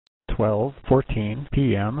12:14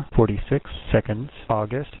 p.m. 46 seconds,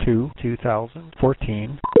 August 2,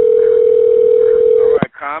 2014. All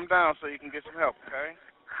right, calm down so you can get some help, okay?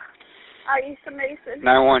 Aisha Mason.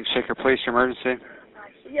 911, Shaker Police, emergency.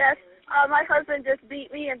 Yes, my husband just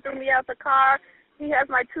beat me and threw me out the car. He has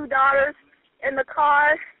my 2 daughters in the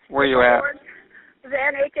car. Where you at?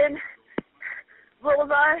 Van Aken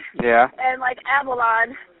Boulevard. Yeah. And like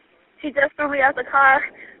Avalon. He just threw me out the car.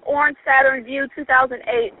 Orange Saturn View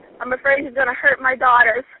 2008. I'm afraid he's going to hurt my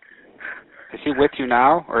daughters. Is he with you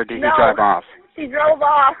now, or did he No, drive off? He drove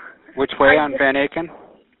off. Which way on Van Aken?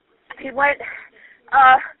 He went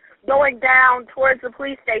going down towards the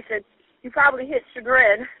police station. He probably hit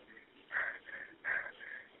Chagrin.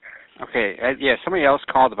 Okay, yeah, somebody else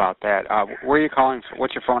called about that. Where are you calling?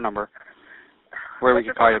 What's your phone number? Where we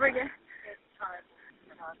can call you?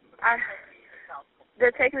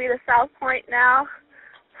 They're taking me to South Point now.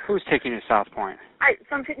 Who's taking you to South Point?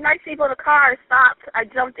 Some nice people in the car stopped. I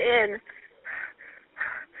jumped in.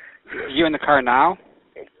 You in the car now?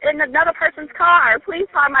 In another person's car. Please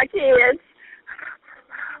find my kids.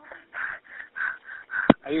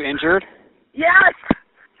 Are you injured? Yes.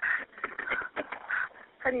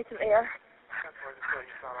 I need some air.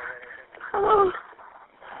 Oh.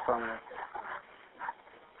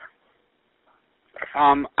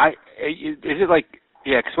 Is it like,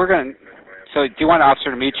 yeah, because we're going to, so do you want an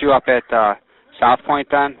officer to meet you up at South Point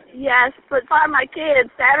then? Yes, but find my kids,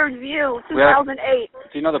 Saturn View, 2008.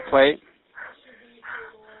 Do you know the plate?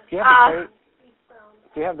 Do you have the plate?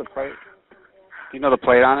 Do you have the plate? Do you know the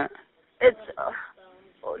plate on it? It's,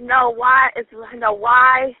 YME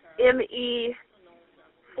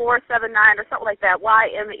 479 or something like that,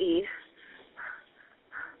 YME.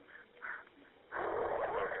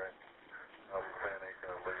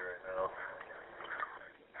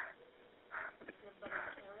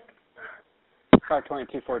 Car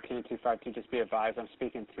 2214-252, just be advised, I'm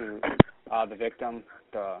speaking to the victim,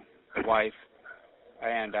 the wife,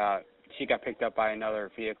 and she got picked up by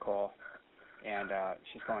another vehicle, and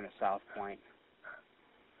she's going to South Point.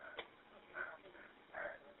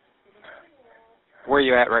 Where are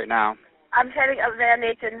you at right now? I'm heading up Van Aken.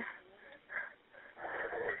 Was she in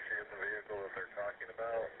the vehicle that they're talking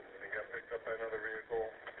about and got picked up by another vehicle,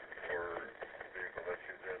 or the vehicle that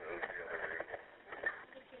she's in is the other vehicle?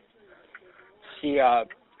 She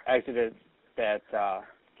exited that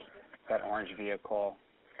orange vehicle,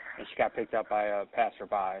 and she got picked up by a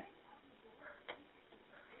passerby. Okay.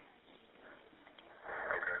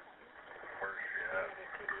 Where's she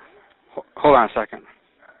at? Hold on a second.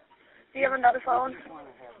 Do you have another phone?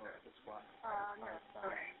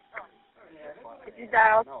 Did you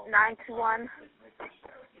dial 921?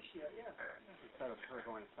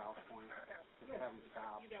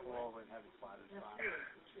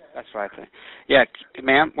 That's what I think. Yeah,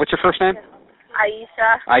 ma'am, what's your first name?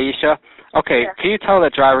 Aisha. Aisha? Okay, Yeah. Can you tell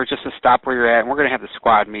that driver just to stop where you're at, and we're going to have the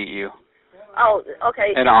squad meet you. Oh,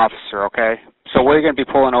 okay. An officer, okay? So where are you going to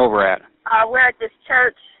be pulling over at? We're at this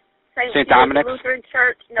church, St. Peter's Dominic's? Lutheran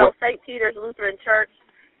Church. No, What? St. Peter's Lutheran Church.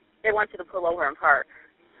 They want you to pull over and park.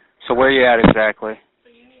 So where are you at exactly?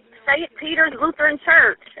 St. Peter's Lutheran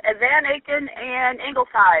Church at Van Aken and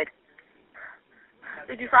Ingleside.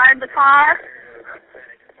 Did you find the car?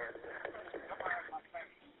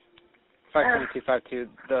 52252,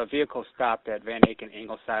 the vehicle stopped at Van Aken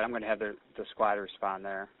Ingleside. I'm going to have the squad respond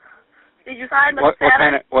there. Did you find the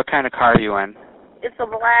What kind of car are you in? It's a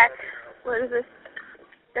black. What is this?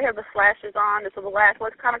 They have the flashes on. It's a black.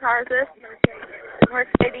 What kind of car is this?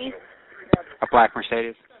 Mercedes. A black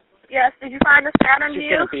Mercedes? Yes. Did you find the Saturn She's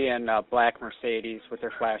View? going to be in a black Mercedes with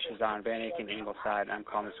their flashes on, Van Aken Ingleside. I'm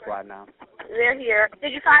calling the squad now. They're here.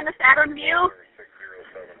 Did you find the Saturn View?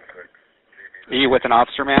 Are you with an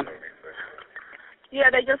officer, ma'am? Yeah,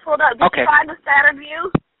 they just pulled up. Did Okay. you find the Saturn View?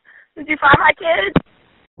 Did you find my kids?